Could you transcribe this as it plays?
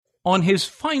On his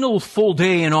final full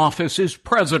day in office as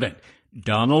president,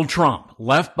 Donald Trump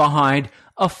left behind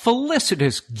a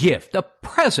felicitous gift, a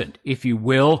present, if you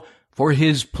will, for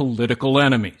his political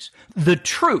enemies, the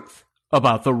truth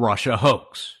about the Russia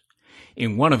hoax.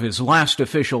 In one of his last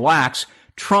official acts,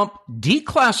 Trump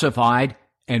declassified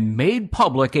and made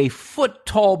public a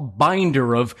foot-tall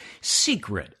binder of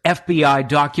secret FBI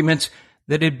documents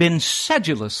that had been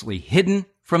sedulously hidden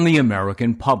from the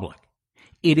American public.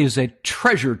 It is a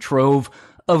treasure trove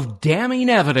of damning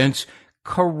evidence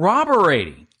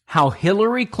corroborating how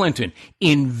Hillary Clinton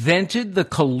invented the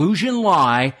collusion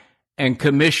lie and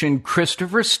commissioned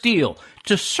Christopher Steele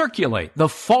to circulate the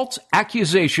false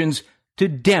accusations to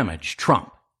damage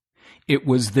Trump. It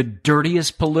was the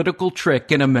dirtiest political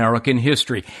trick in American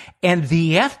history, and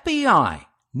the FBI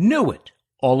knew it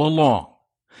all along.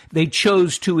 They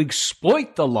chose to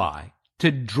exploit the lie to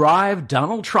drive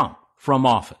Donald Trump from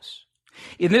office.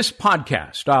 In this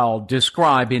podcast, I'll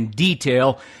describe in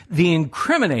detail the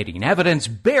incriminating evidence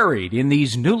buried in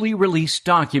these newly released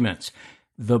documents.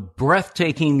 The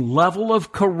breathtaking level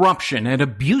of corruption and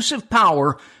abuse of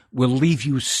power will leave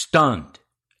you stunned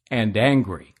and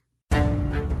angry.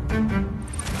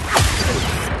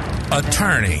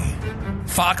 Attorney,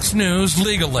 Fox News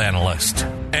legal analyst,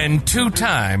 and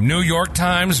two-time New York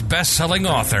Times best-selling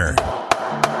author.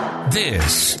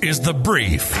 This is The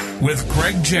Brief with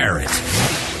Greg Jarrett.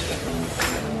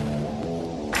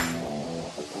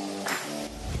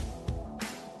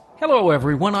 Hello,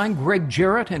 everyone. I'm Greg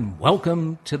Jarrett, and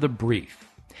welcome to The Brief.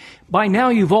 By now,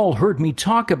 you've all heard me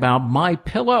talk about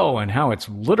MyPillow and how it's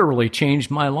literally changed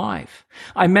my life.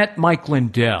 I met Mike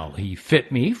Lindell. He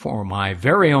fit me for my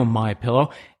very own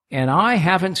MyPillow, and I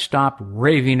haven't stopped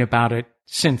raving about it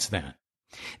since then.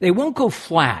 They won't go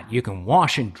flat. You can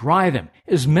wash and dry them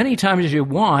as many times as you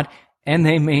want, and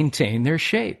they maintain their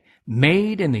shape.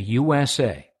 Made in the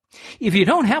USA. If you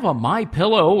don't have a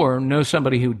MyPillow or know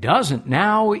somebody who doesn't,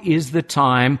 now is the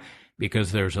time,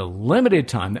 because there's a limited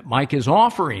time that Mike is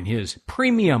offering his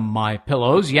premium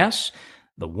MyPillows. Yes,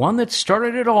 the one that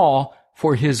started it all,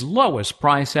 for his lowest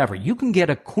price ever. You can get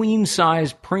a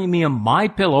queen-size premium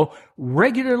MyPillow,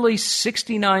 regularly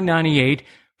 $69.98,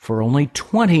 for only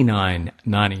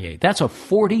 $29.98. That's a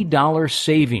 $40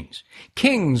 savings.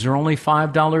 Kings are only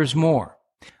 $5 more.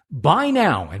 Buy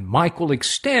now, and Mike will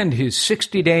extend his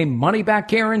 60-day money-back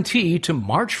guarantee to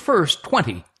March 1st,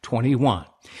 2021.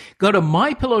 Go to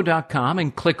MyPillow.com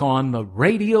and click on the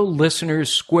Radio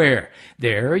Listeners Square.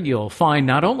 There you'll find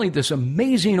not only this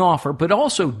amazing offer, but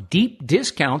also deep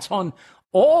discounts on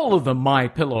all of the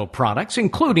MyPillow products,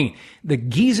 including the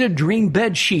Giza Dream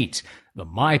Bed Sheets, the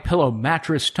MyPillow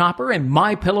mattress topper, and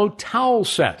MyPillow towel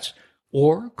sets.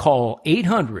 Or call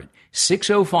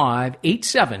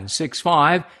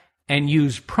 800-605-8765 and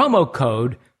use promo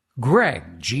code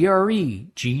GREG,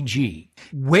 G-R-E-G-G.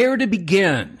 Where to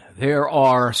begin? There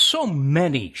are so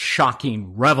many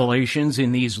shocking revelations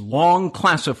in these long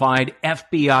classified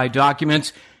FBI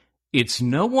documents. It's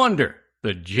no wonder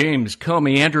that James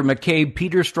Comey, Andrew McCabe,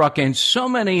 Peter Strzok, and so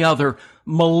many other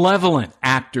malevolent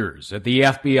actors at the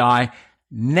FBI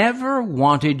never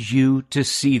wanted you to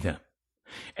see them.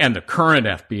 And the current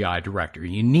FBI director,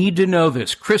 you need to know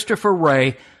this, Christopher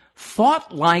Wray,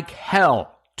 fought like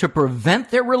hell to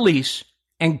prevent their release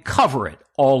and cover it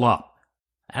all up.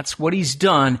 That's what he's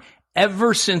done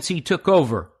ever since he took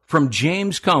over from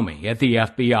James Comey at the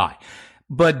FBI.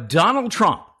 But Donald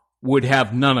Trump would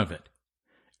have none of it.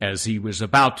 As he was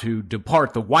about to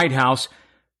depart the White House,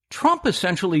 Trump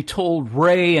essentially told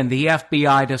Wray and the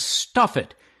FBI to stuff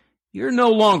it. You're no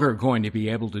longer going to be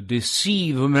able to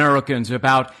deceive Americans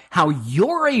about how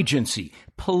your agency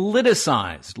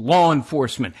politicized law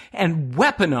enforcement and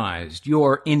weaponized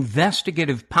your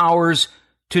investigative powers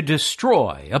to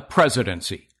destroy a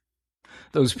presidency.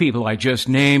 Those people I just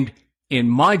named, in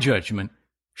my judgment,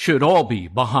 should all be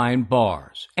behind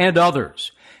bars, and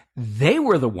others. They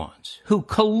were the ones who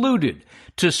colluded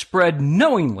to spread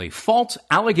knowingly false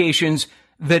allegations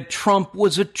that Trump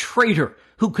was a traitor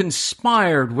who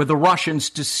conspired with the Russians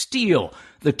to steal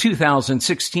the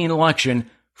 2016 election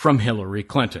from Hillary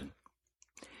Clinton.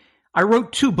 I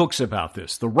wrote 2 books about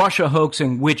this, The Russia Hoax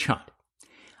and Witch Hunt.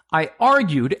 I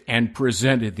argued and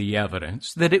presented the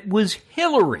evidence that it was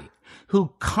Hillary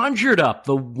who conjured up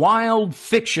the wild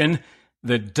fiction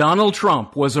that Donald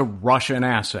Trump was a Russian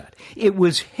asset. It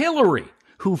was Hillary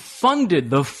who funded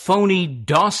the phony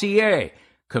dossier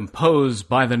composed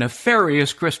by the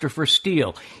nefarious Christopher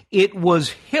Steele. It was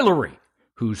Hillary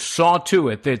who saw to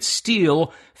it that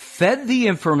Steele fed the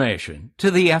information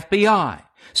to the FBI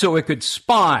so it could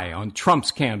spy on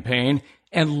Trump's campaign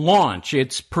and launch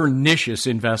its pernicious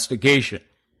investigation.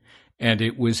 And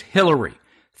it was Hillary,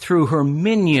 through her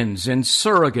minions and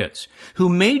surrogates, who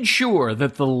made sure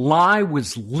that the lie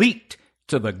was leaked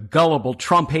to the gullible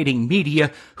Trump-hating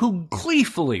media, who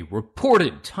gleefully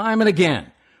reported time and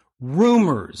again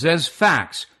rumors as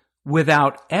facts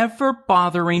without ever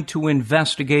bothering to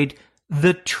investigate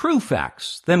the true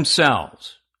facts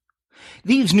themselves.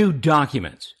 These new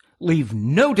documents leave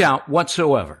no doubt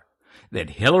whatsoever that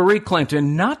Hillary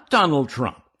Clinton, not Donald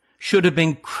Trump, should have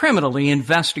been criminally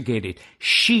investigated.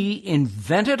 She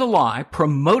invented a lie,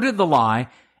 promoted the lie,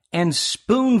 and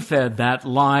spoon-fed that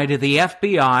lie to the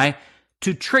FBI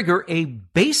to trigger a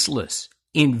baseless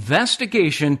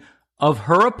investigation of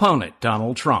her opponent,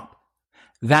 Donald Trump.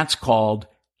 That's called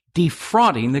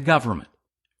defrauding the government.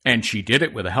 And she did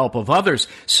it with the help of others.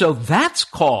 So that's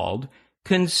called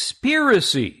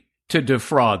conspiracy to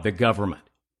defraud the government.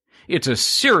 It's a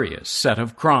serious set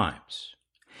of crimes.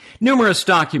 Numerous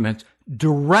documents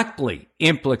directly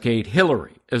implicate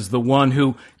Hillary as the one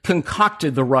who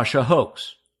concocted the Russia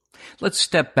hoax. Let's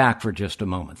step back for just a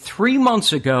moment. 3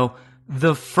 months ago,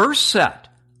 the first set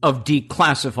of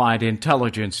declassified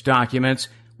intelligence documents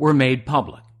were made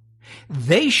public.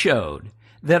 They showed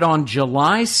that on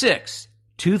July 6,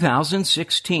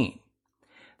 2016,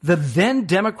 the then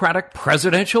Democratic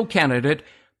presidential candidate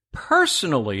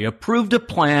personally approved a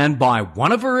plan by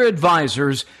one of her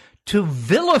advisors to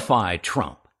vilify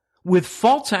Trump with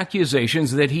false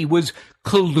accusations that he was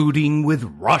colluding with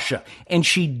Russia. And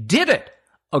she did it,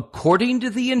 according to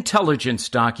the intelligence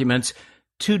documents,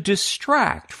 to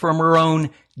distract from her own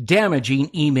damaging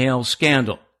email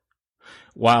scandal.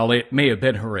 While it may have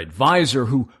been her advisor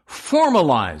who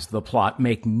formalized the plot,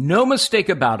 make no mistake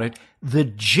about it, the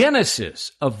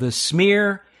genesis of the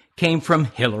smear came from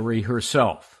Hillary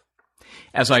herself.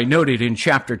 As I noted in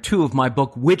Chapter 2 of my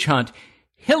book, Witch Hunt,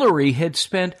 Hillary had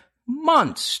spent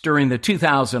months during the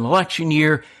 2000 election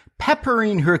year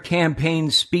peppering her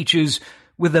campaign speeches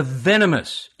with the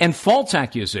venomous and false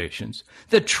accusations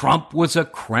that Trump was a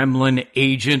Kremlin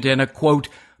agent and a, quote,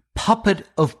 puppet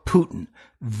of Putin.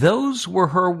 Those were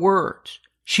her words.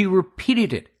 She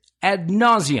repeated it ad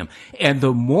nauseum, and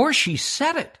the more she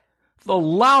said it, the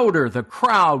louder the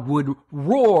crowd would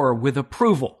roar with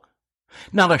approval.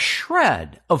 Not a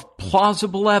shred of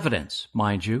plausible evidence,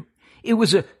 mind you. It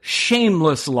was a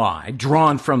shameless lie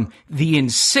drawn from the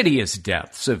insidious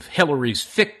depths of Hillary's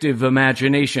fictive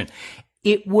imagination.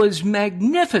 It was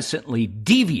magnificently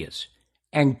devious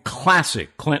and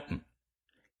classic Clinton.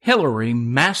 Hillary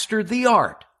mastered the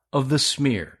art of the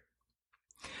smear.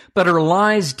 But her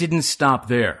lies didn't stop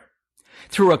there.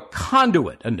 Through a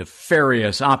conduit, a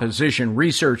nefarious opposition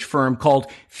research firm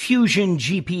called Fusion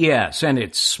GPS and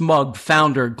its smug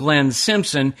founder Glenn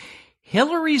Simpson,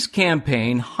 Hillary's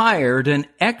campaign hired an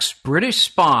ex-British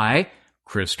spy,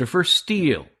 Christopher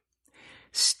Steele.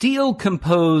 Steele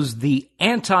composed the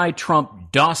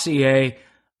anti-Trump dossier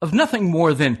of nothing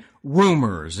more than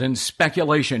rumors and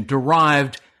speculation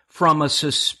derived from a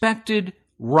suspected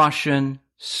Russian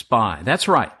spy. That's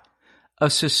right, a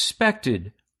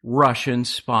suspected Russian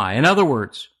spy. In other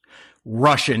words,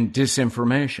 Russian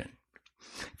disinformation.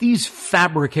 These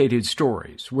fabricated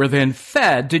stories were then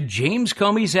fed to James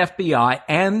Comey's FBI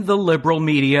and the liberal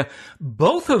media,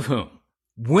 both of whom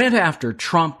went after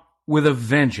Trump with a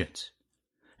vengeance.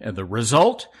 And the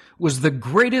result was the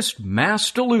greatest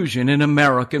mass delusion in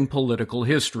American political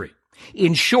history.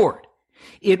 In short,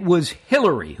 it was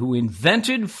Hillary who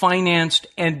invented, financed,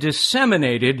 and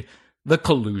disseminated the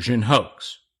collusion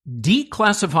hoax.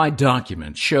 Declassified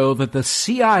documents show that the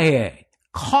CIA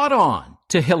caught on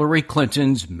to Hillary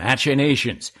Clinton's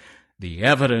machinations. The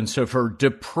evidence of her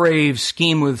depraved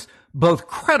scheme was both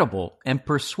credible and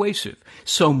persuasive,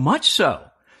 so much so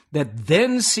that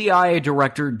then CIA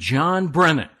Director John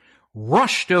Brennan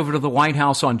rushed over to the White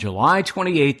House on July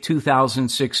 28,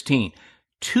 2016,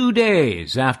 2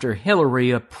 days after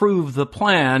Hillary approved the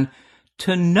plan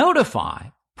to notify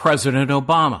President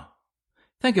Obama.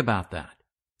 Think about that.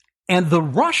 And the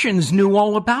Russians knew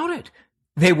all about it.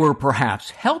 They were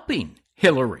perhaps helping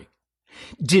Hillary.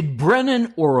 Did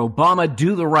Brennan or Obama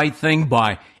do the right thing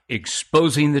by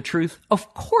exposing the truth?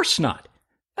 Of course not.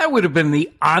 That would have been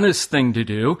the honest thing to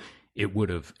do. It would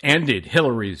have ended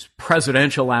Hillary's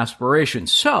presidential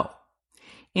aspirations. So,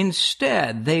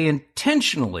 instead, they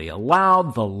intentionally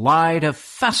allowed the lie to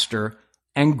fester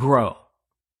and grow.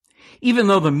 Even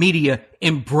though the media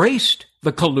embraced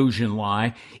the collusion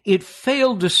lie, it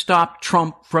failed to stop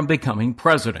Trump from becoming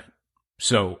president.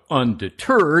 So,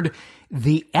 undeterred,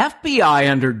 the FBI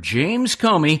under James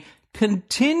Comey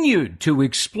continued to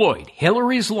exploit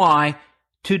Hillary's lie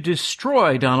to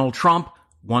destroy Donald Trump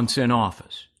once in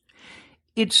office.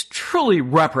 It's truly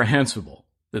reprehensible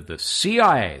that the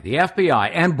CIA, the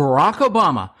FBI, and Barack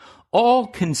Obama all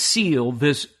concealed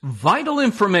this vital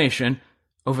information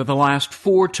over the last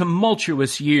 4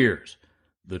 tumultuous years.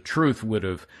 The truth would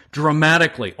have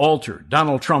dramatically altered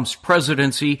Donald Trump's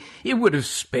presidency. It would have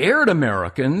spared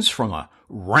Americans from a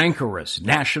rancorous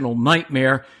national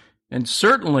nightmare, and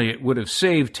certainly it would have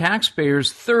saved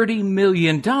taxpayers $30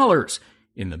 million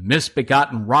in the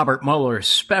misbegotten Robert Mueller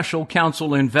special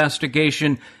counsel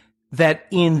investigation that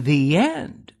in the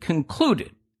end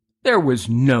concluded there was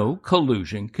no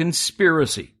collusion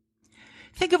conspiracy.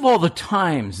 Think of all the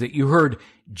times that you heard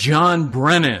John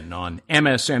Brennan on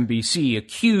MSNBC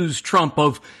accuse Trump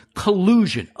of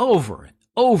collusion over and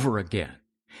over again.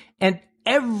 And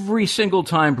every single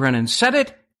time Brennan said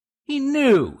it, he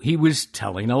knew he was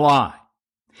telling a lie.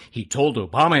 He told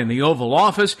Obama in the Oval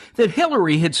Office that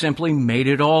Hillary had simply made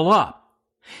it all up.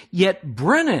 Yet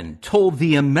Brennan told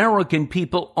the American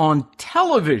people on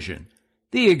television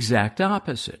the exact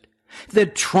opposite,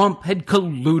 that Trump had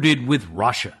colluded with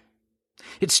Russia.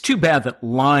 It's too bad that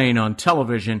lying on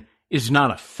television is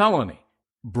not a felony.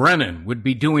 Brennan would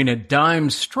be doing a dime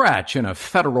stretch in a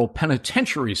federal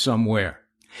penitentiary somewhere.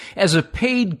 As a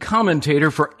paid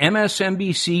commentator for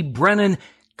MSNBC, Brennan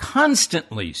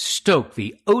constantly stoked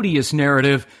the odious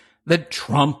narrative that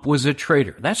Trump was a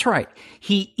traitor. That's right.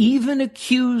 He even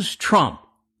accused Trump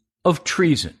of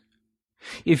treason.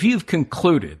 If you've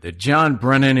concluded that John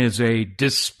Brennan is a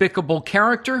despicable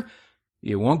character,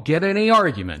 you won't get any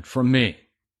argument from me.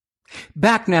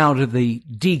 Back now to the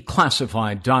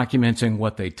declassified documents and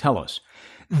what they tell us.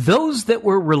 Those that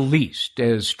were released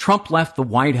as Trump left the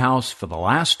White House for the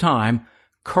last time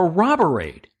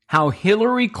corroborate how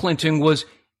Hillary Clinton was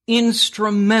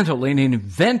instrumental in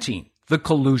inventing the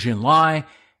collusion lie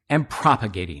and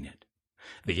propagating it.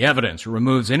 The evidence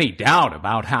removes any doubt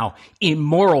about how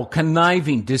immoral,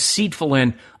 conniving, deceitful,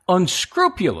 and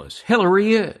unscrupulous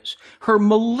Hillary is. Her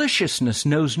maliciousness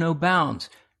knows no bounds.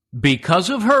 Because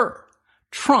of her,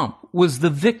 Trump was the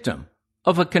victim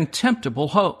of a contemptible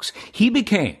hoax. He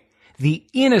became the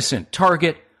innocent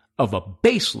target of a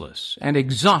baseless and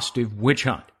exhaustive witch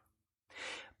hunt.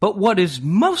 But what is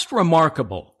most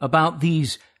remarkable about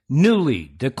these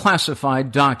newly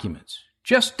declassified documents,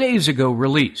 just days ago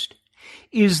released,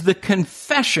 is the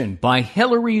confession by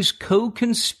Hillary's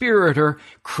co-conspirator,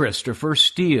 Christopher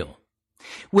Steele.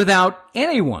 Without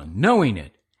anyone knowing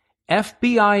it,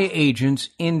 FBI agents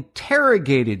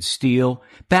interrogated Steele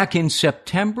back in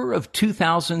September of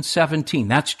 2017.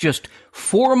 That's just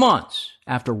 4 months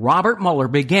after Robert Mueller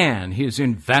began his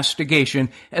investigation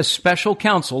as special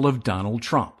counsel of Donald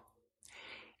Trump.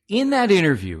 In that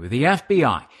interview with the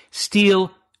FBI,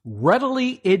 Steele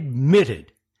readily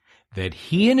admitted that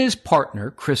he and his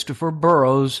partner, Christopher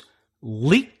Burrows,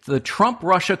 leaked the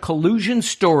Trump-Russia collusion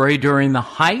story during the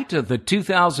height of the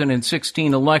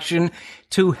 2016 election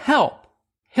to help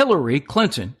Hillary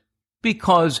Clinton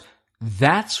because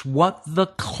that's what the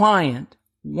client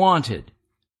wanted.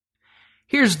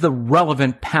 Here's the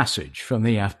relevant passage from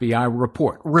the FBI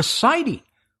report, reciting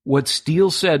what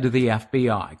Steele said to the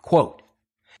FBI, quote,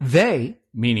 "They,"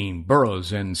 meaning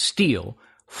Burrows and Steele,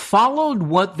 "followed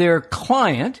what their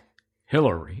client,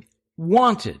 Hillary,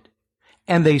 wanted,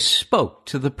 and they spoke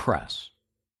to the press."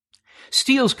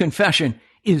 Steele's confession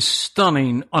is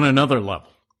stunning on another level.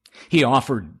 He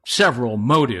offered several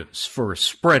motives for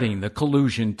spreading the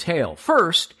collusion tale.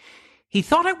 First, he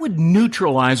thought it would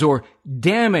neutralize or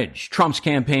damage Trump's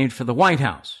campaign for the White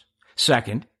House.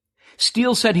 Second,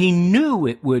 Steele said he knew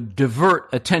it would divert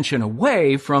attention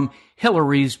away from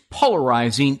Hillary's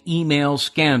polarizing email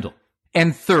scandal.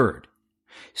 And third,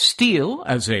 Steele,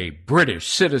 as a British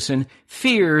citizen,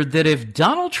 feared that if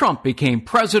Donald Trump became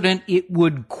president, it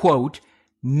would, quote,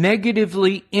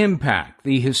 negatively impact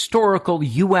the historical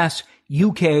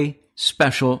U.S.-UK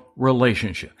special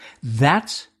relationship.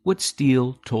 That's what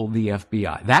Steele told the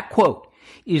FBI. That quote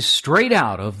is straight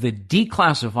out of the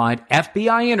declassified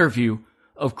FBI interview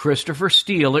of Christopher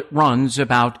Steele. It runs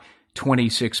about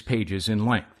 26 pages in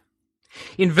length.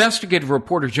 Investigative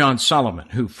reporter John Solomon,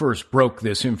 who first broke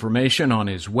this information on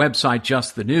his website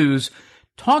Just the News,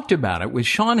 talked about it with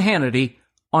Sean Hannity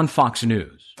on Fox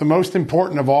News. The most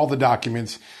important of all the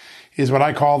documents is what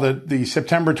I call the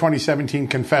September 2017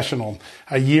 confessional.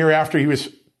 A year after he was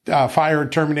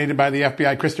fired, terminated by the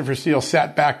FBI, Christopher Steele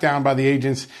sat back down by the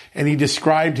agents and he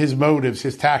described his motives,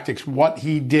 his tactics, what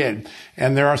he did.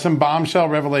 And there are some bombshell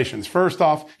revelations. First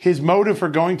off, his motive for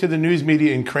going to the news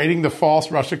media and creating the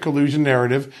false Russia collusion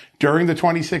narrative during the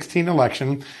 2016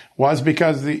 election was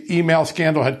because the email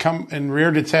scandal had come and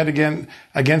reared its head again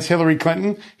against Hillary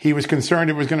Clinton. He was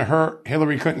concerned it was going to hurt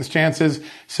Hillary Clinton's chances,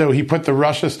 so he put the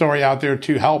Russia story out there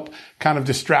to help kind of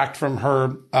distract from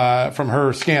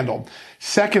her scandal.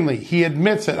 Secondly, he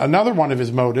admits that another one of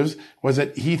his motives was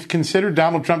that he considered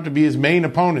Donald Trump to be his main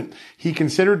opponent. He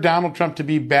considered Donald Trump to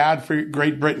be bad for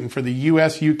Great Britain, for the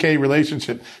U.S.-UK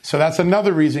relationship. So that's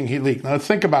another reason he leaked. Now let's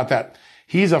think about that.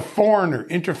 He's a foreigner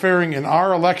interfering in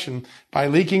our election by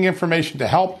leaking information to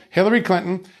help Hillary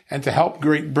Clinton and to help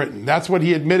Great Britain. That's what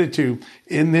he admitted to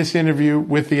in this interview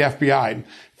with the FBI.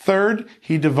 Third,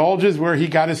 he divulges where he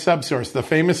got his subsource, the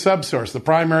famous subsource, the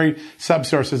primary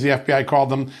subsource, as the FBI called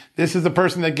them. This is the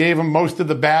person that gave him most of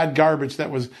the bad garbage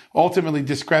that was ultimately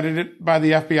discredited by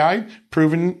the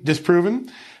FBI, disproven.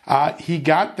 He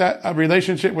got a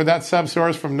relationship with that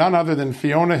subsource from none other than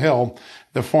Fiona Hill,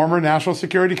 the former National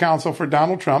Security Counsel for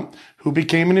Donald Trump, who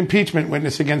became an impeachment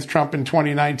witness against Trump in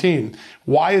 2019.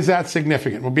 Why is that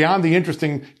significant? Well, beyond the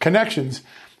interesting connections,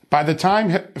 by the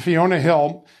time Fiona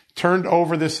Hill turned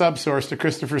over this subsource to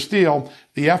Christopher Steele,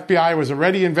 the FBI was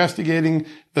already investigating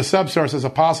the subsource as a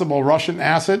possible Russian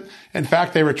asset. In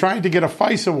fact, they were trying to get a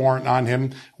FISA warrant on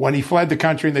him when he fled the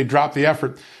country, and they dropped the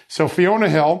effort. So Fiona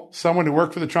Hill, someone who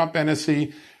worked for the Trump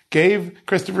NSC, gave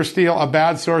Christopher Steele a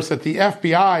bad source that the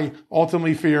FBI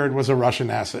ultimately feared was a Russian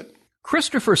asset.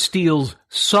 Christopher Steele's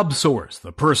subsource,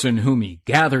 the person whom he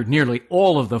gathered nearly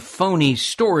all of the phony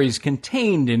stories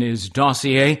contained in his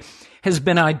dossier, has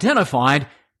been identified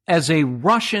as a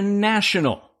Russian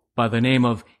national by the name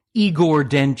of Igor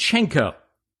Danchenko.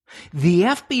 The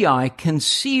FBI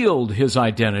concealed his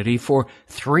identity for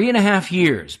 3.5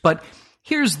 years, but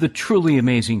here's the truly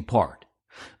amazing part.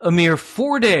 A mere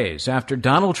 4 days after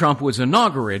Donald Trump was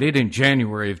inaugurated in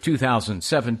January of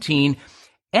 2017,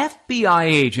 FBI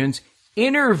agents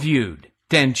interviewed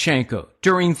Danchenko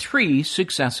during 3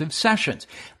 successive sessions,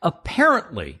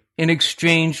 apparently in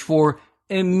exchange for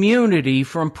immunity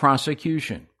from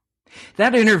prosecution.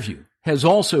 That interview has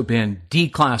also been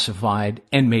declassified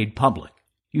and made public.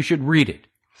 You should read it.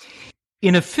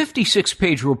 In a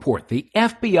 56-page report, the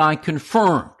FBI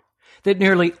confirmed that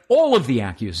nearly all of the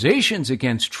accusations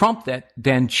against Trump that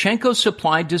Danchenko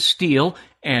supplied to Steele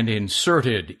and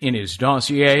inserted in his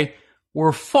dossier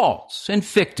were false and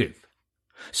fictive.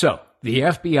 So, the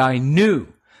FBI knew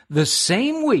the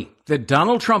same week that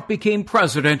Donald Trump became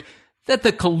president that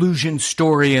the collusion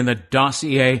story in the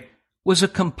dossier was a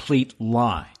complete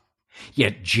lie.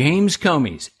 Yet James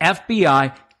Comey's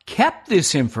FBI kept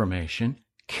this information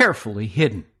carefully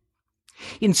hidden.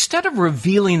 Instead of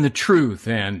revealing the truth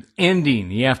and ending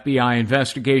the FBI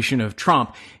investigation of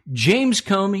Trump, James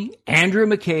Comey, Andrew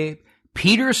McCabe,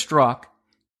 Peter Strzok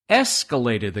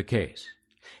escalated the case.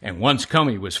 And once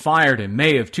Comey was fired in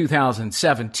May of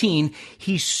 2017,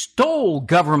 he stole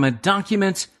government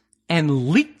documents and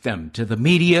leaked them to the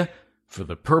media for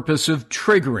the purpose of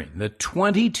triggering the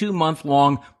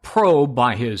 22-month-long probe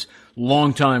by his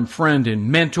longtime friend and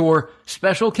mentor,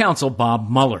 special counsel Bob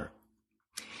Mueller.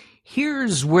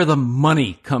 Here's where the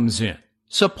money comes in,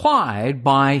 supplied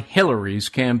by Hillary's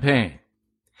campaign.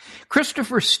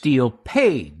 Christopher Steele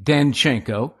paid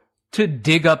Danchenko to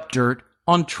dig up dirt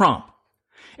on Trump.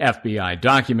 FBI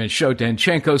documents show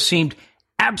Danchenko seemed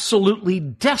absolutely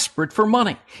desperate for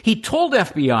money. He told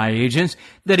FBI agents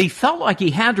that he felt like he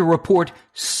had to report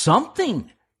something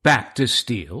back to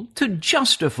Steele to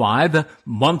justify the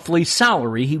monthly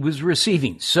salary he was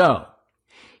receiving. So,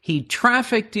 he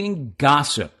trafficked in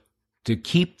gossip to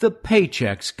keep the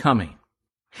paychecks coming.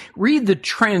 Read the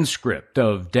transcript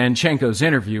of Danchenko's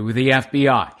interview with the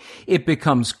FBI. It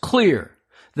becomes clear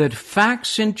that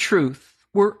facts and truth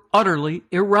were utterly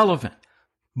irrelevant.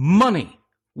 Money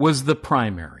was the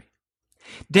primary.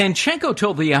 Danchenko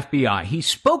told the FBI he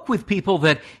spoke with people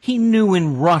that he knew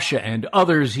in Russia and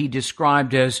others he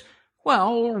described as,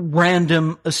 well,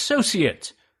 random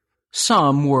associates.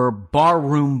 Some were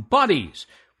barroom buddies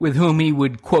with whom he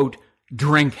would, quote,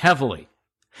 drink heavily.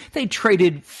 They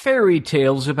traded fairy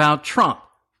tales about Trump,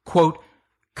 quote,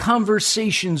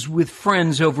 conversations with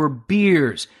friends over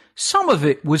beers. Some of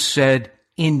it was said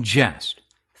in jest.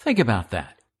 Think about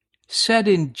that. Said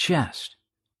in jest.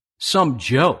 Some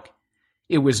joke.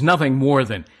 It was nothing more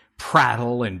than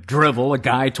prattle and drivel. A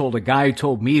guy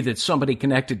told me that somebody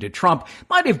connected to Trump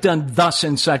might have done thus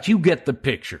and such. You get the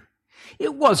picture.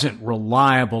 It wasn't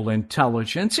reliable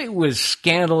intelligence. It was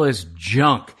scandalous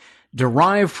junk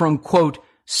derived from, quote,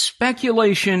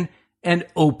 speculation and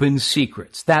open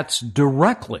secrets. That's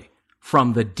directly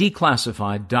from the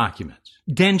declassified documents.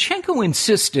 Danchenko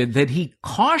insisted that he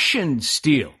cautioned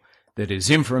Steele that his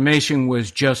information was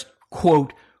just,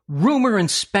 quote, rumor and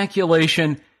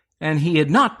speculation and he had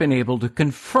not been able to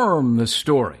confirm the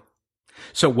story.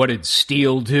 So what did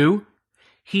Steele do?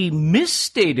 He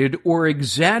misstated or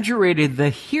exaggerated the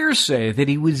hearsay that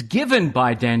he was given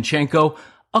by Danchenko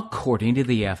according to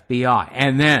the FBI.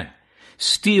 And then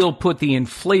Steele put the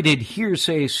inflated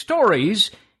hearsay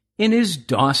stories in his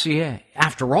dossier.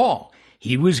 After all,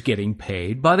 he was getting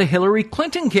paid by the Hillary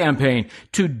Clinton campaign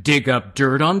to dig up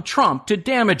dirt on Trump to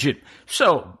damage it.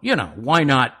 So, why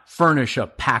not furnish a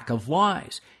pack of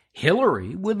lies?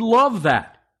 Hillary would love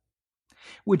that.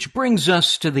 Which brings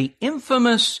us to the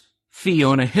infamous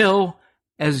Fiona Hill,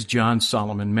 as John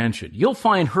Solomon mentioned. You'll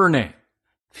find her name,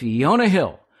 Fiona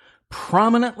Hill,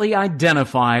 prominently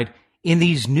identified in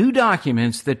these new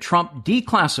documents that Trump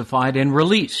declassified and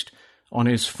released on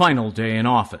his final day in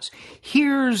office.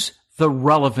 Here's the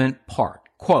relevant part.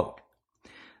 Quote,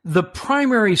 the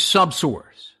primary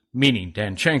subsource, meaning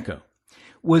Danchenko,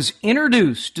 was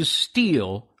introduced to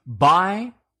Steele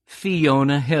by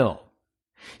Fiona Hill.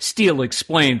 Steele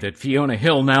explained that Fiona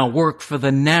Hill now worked for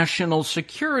the National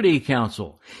Security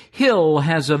Council. Hill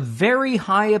has a very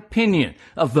high opinion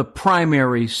of the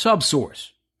primary subsource,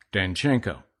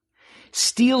 Danchenko.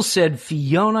 Steele said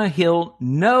Fiona Hill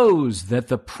knows that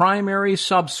the primary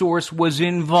subsource was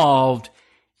involved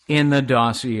in the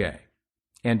dossier.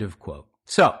 End of quote.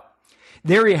 So,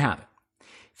 there you have it.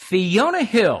 Fiona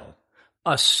Hill,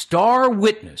 a star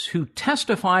witness who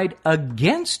testified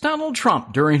against Donald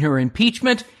Trump during her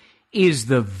impeachment, is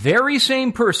the very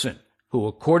same person who,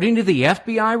 according to the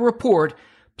FBI report,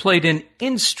 played an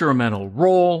instrumental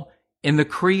role in the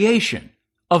creation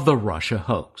of the Russia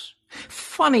hoax.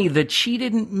 Funny that she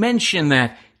didn't mention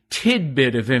that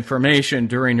tidbit of information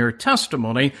during her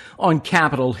testimony on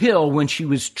Capitol Hill when she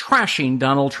was trashing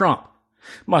Donald Trump.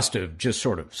 Must have just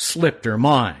sort of slipped her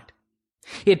mind.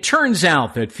 It turns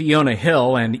out that Fiona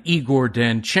Hill and Igor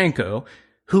Danchenko,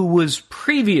 who was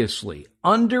previously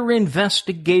under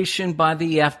investigation by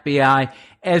the FBI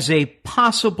as a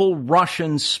possible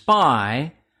Russian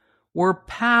spy, were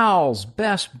pals,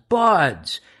 best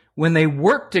buds, when they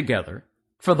worked together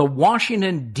for the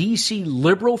Washington, D.C.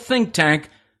 liberal think tank,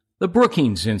 the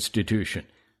Brookings Institution.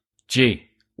 Gee,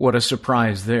 what a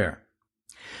surprise there.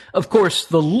 Of course,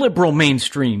 the liberal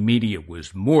mainstream media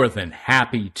was more than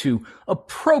happy to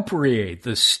appropriate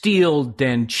the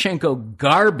Steele-Danchenko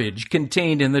garbage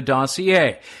contained in the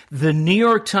dossier. The New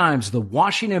York Times, the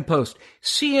Washington Post,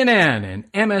 CNN,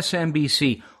 and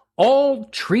MSNBC all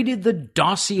treated the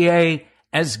dossier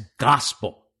as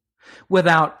gospel,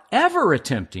 without ever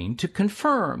attempting to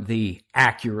confirm the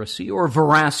accuracy or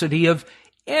veracity of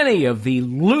any of the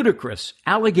ludicrous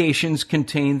allegations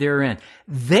contained therein.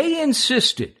 They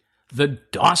insisted the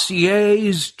dossier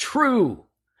is true,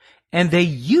 and they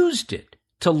used it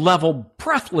to level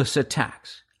breathless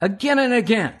attacks again and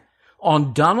again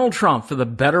on Donald Trump for the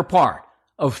better part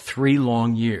of 3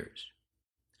 long years.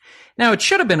 Now, it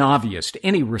should have been obvious to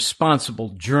any responsible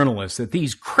journalist that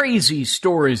these crazy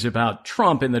stories about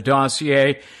Trump in the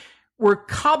dossier were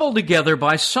cobbled together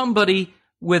by somebody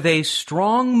with a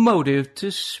strong motive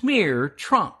to smear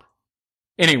Trump.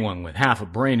 Anyone with half a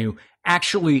brain who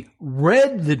actually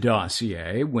read the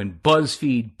dossier when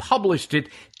BuzzFeed published it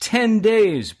 10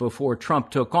 days before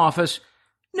Trump took office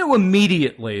knew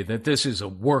immediately that this is a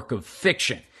work of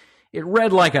fiction. It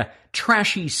read like a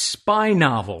trashy spy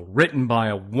novel written by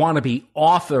a wannabe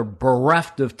author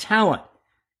bereft of talent.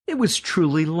 It was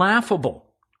truly laughable.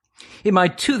 In my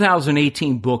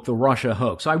 2018 book, The Russia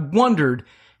Hoax, I wondered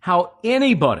how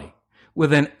anybody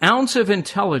with an ounce of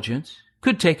intelligence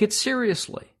could take it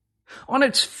seriously. On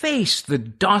its face, the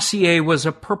dossier was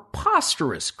a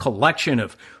preposterous collection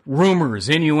of rumors,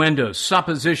 innuendos,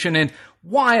 supposition, and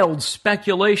wild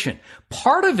speculation.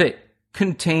 Part of it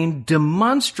contained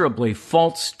demonstrably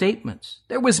false statements.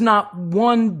 There was not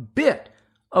one bit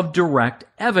of direct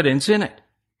evidence in it.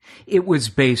 It was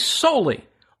based solely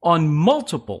on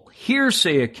multiple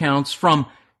hearsay accounts from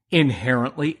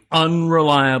inherently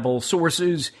unreliable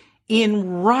sources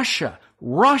in Russia,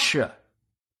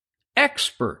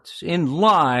 experts in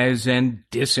lies and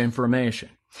disinformation.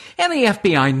 And the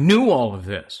FBI knew all of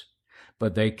this,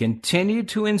 but they continued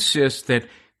to insist that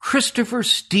Christopher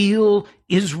Steele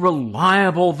is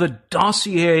reliable, the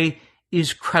dossier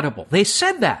is credible. They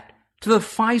said that to the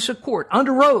FISA court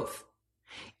under oath,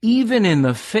 even in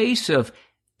the face of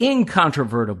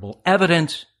incontrovertible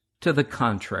evidence to the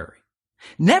contrary.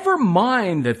 Never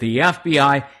mind that the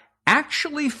FBI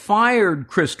actually fired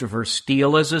Christopher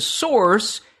Steele as a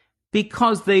source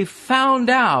because they found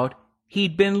out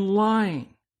he'd been lying.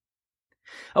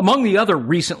 Among the other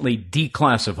recently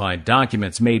declassified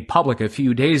documents made public a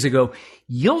few days ago,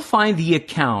 you'll find the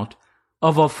account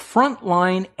of a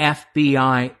frontline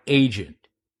FBI agent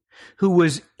who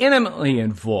was intimately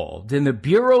involved in the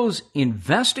Bureau's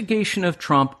investigation of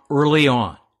Trump early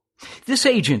on. This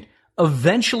agent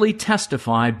eventually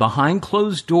testified behind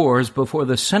closed doors before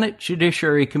the Senate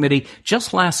Judiciary Committee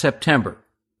just last September.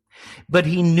 But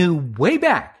he knew way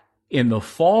back in the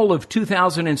fall of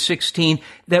 2016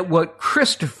 that what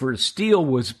Christopher Steele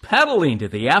was peddling to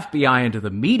the FBI and to the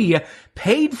media,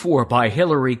 paid for by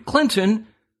Hillary Clinton,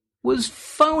 was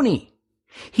phony.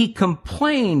 He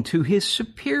complained to his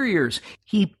superiors.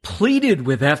 He pleaded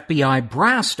with FBI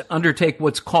brass to undertake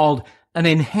what's called an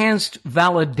enhanced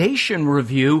validation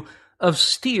review of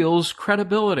Steele's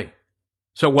credibility.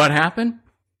 So what happened?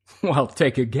 Well,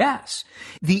 take a guess.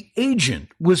 The agent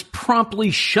was promptly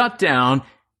shut down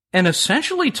and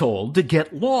essentially told to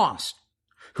get lost.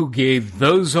 Who gave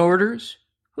those orders?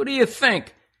 Who do you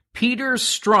think? Peter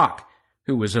Strzok,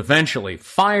 who was eventually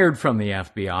fired from the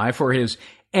FBI for his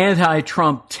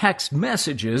anti-Trump text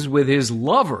messages with his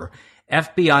lover,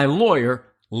 FBI lawyer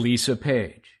Lisa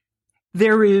Page.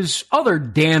 There is other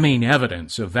damning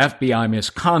evidence of FBI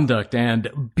misconduct and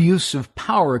abuse of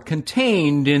power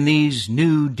contained in these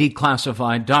new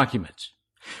declassified documents.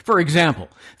 For example,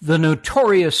 the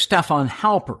notorious Stefan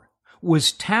Halper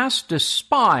was tasked to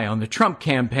spy on the Trump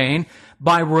campaign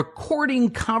by recording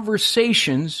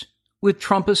conversations with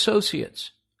Trump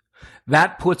associates.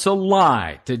 That puts a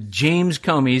lie to James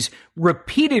Comey's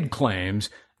repeated claims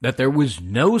that there was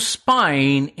no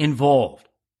spying involved.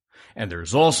 And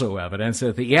there's also evidence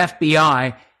that the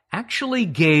FBI actually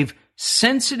gave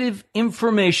sensitive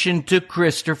information to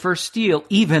Christopher Steele,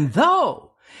 even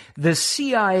though the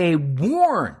CIA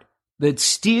warned that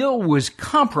Steele was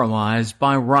compromised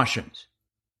by Russians.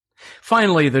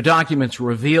 Finally, the documents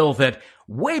reveal that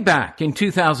way back in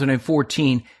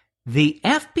 2014, the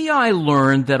FBI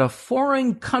learned that a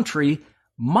foreign country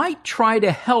might try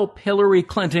to help Hillary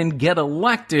Clinton get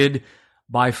elected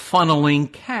by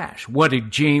funneling cash. What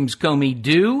did James Comey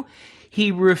do?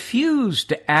 He refused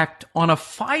to act on a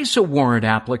FISA warrant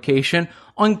application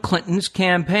on Clinton's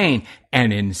campaign,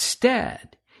 and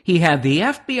instead, he had the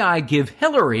FBI give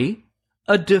Hillary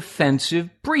a defensive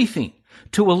briefing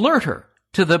to alert her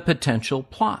to the potential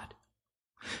plot.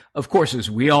 Of course,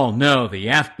 as we all know, the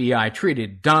FBI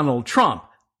treated Donald Trump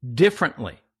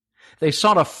differently. They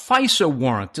sought a FISA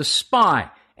warrant to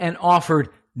spy and offered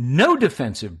no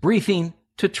defensive briefing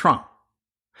to Trump.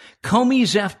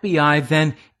 Comey's FBI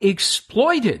then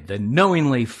exploited the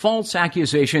knowingly false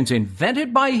accusations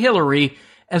invented by Hillary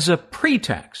as a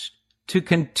pretext to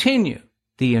continue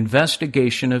the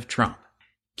investigation of Trump.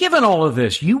 Given all of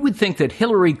this, you would think that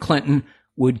Hillary Clinton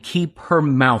would keep her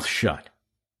mouth shut.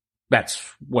 That's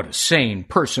what a sane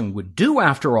person would do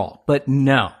after all. But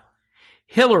no.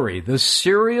 Hillary, the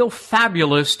serial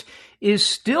fabulist, is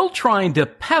still trying to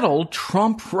peddle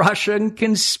Trump-Russian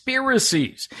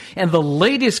conspiracies. And the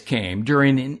latest came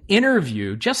during an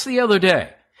interview just the other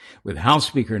day with House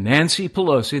Speaker Nancy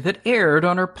Pelosi that aired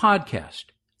on her podcast.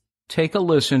 Take a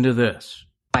listen to this.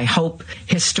 I hope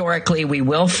historically we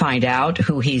will find out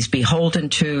who he's beholden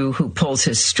to, who pulls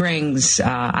his strings.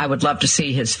 I would love to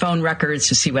see his phone records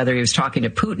to see whether he was talking to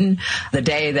Putin the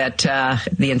day that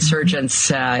the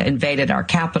insurgents invaded our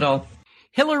capital.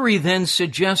 Hillary then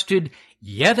suggested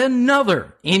yet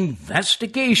another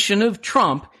investigation of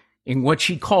Trump in what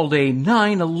she called a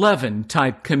 9/11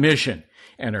 type commission.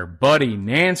 And her buddy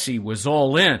Nancy was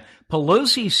all in.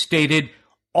 Pelosi stated,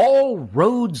 all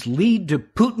roads lead to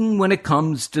Putin when it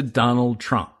comes to Donald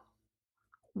Trump.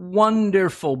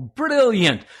 Wonderful,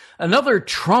 brilliant. Another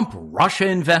Trump-Russia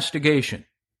investigation.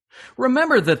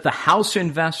 Remember that the House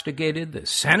investigated, the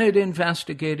Senate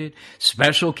investigated,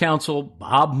 special counsel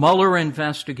Bob Mueller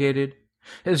investigated.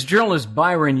 As journalist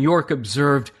Byron York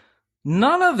observed,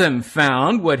 none of them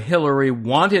found what Hillary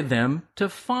wanted them to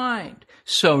find.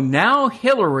 So now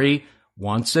Hillary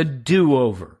wants a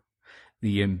do-over.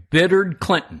 The embittered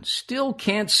Clinton still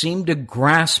can't seem to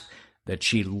grasp that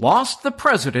she lost the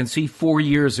presidency 4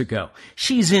 years ago.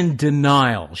 She's in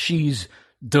denial. She's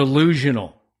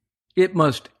delusional. It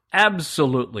must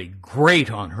absolutely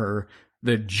grate on her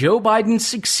that Joe Biden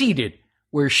succeeded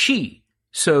where she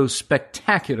so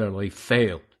spectacularly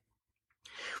failed.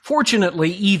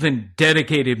 Fortunately, even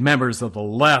dedicated members of the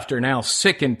left are now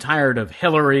sick and tired of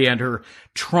Hillary and her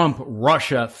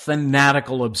Trump-Russia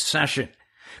fanatical obsession.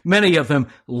 Many of them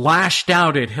lashed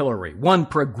out at Hillary. One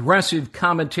progressive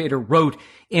commentator wrote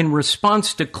in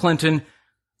response to Clinton,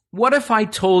 "What if I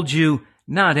told you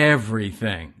not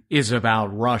everything is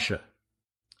about Russia?"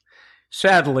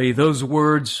 Sadly, those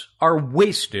words are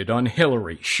wasted on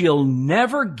Hillary. She'll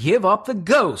never give up the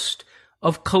ghost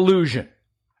of collusion.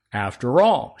 After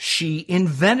all, she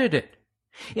invented it.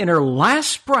 In her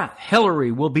last breath,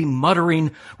 Hillary will be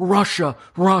muttering, "Russia,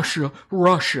 Russia,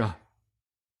 Russia."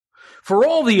 For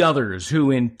all the others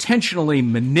who intentionally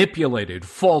manipulated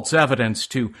false evidence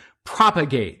to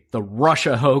propagate the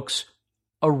Russia hoax,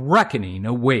 a reckoning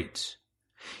awaits.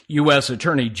 U.S.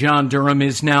 Attorney John Durham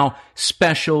is now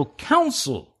Special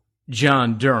Counsel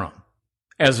John Durham.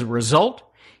 As a result,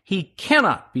 he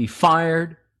cannot be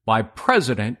fired by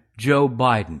President Joe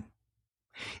Biden.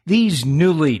 These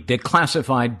newly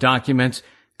declassified documents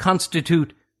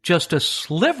constitute just a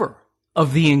sliver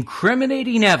of the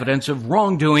incriminating evidence of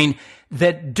wrongdoing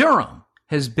that Durham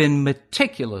has been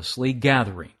meticulously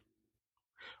gathering.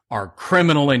 Are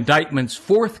criminal indictments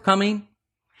forthcoming?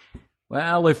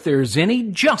 Well, if there's any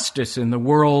justice in the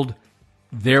world,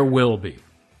 there will be.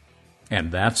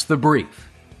 And that's The Brief.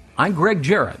 I'm Greg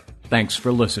Jarrett. Thanks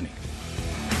for listening.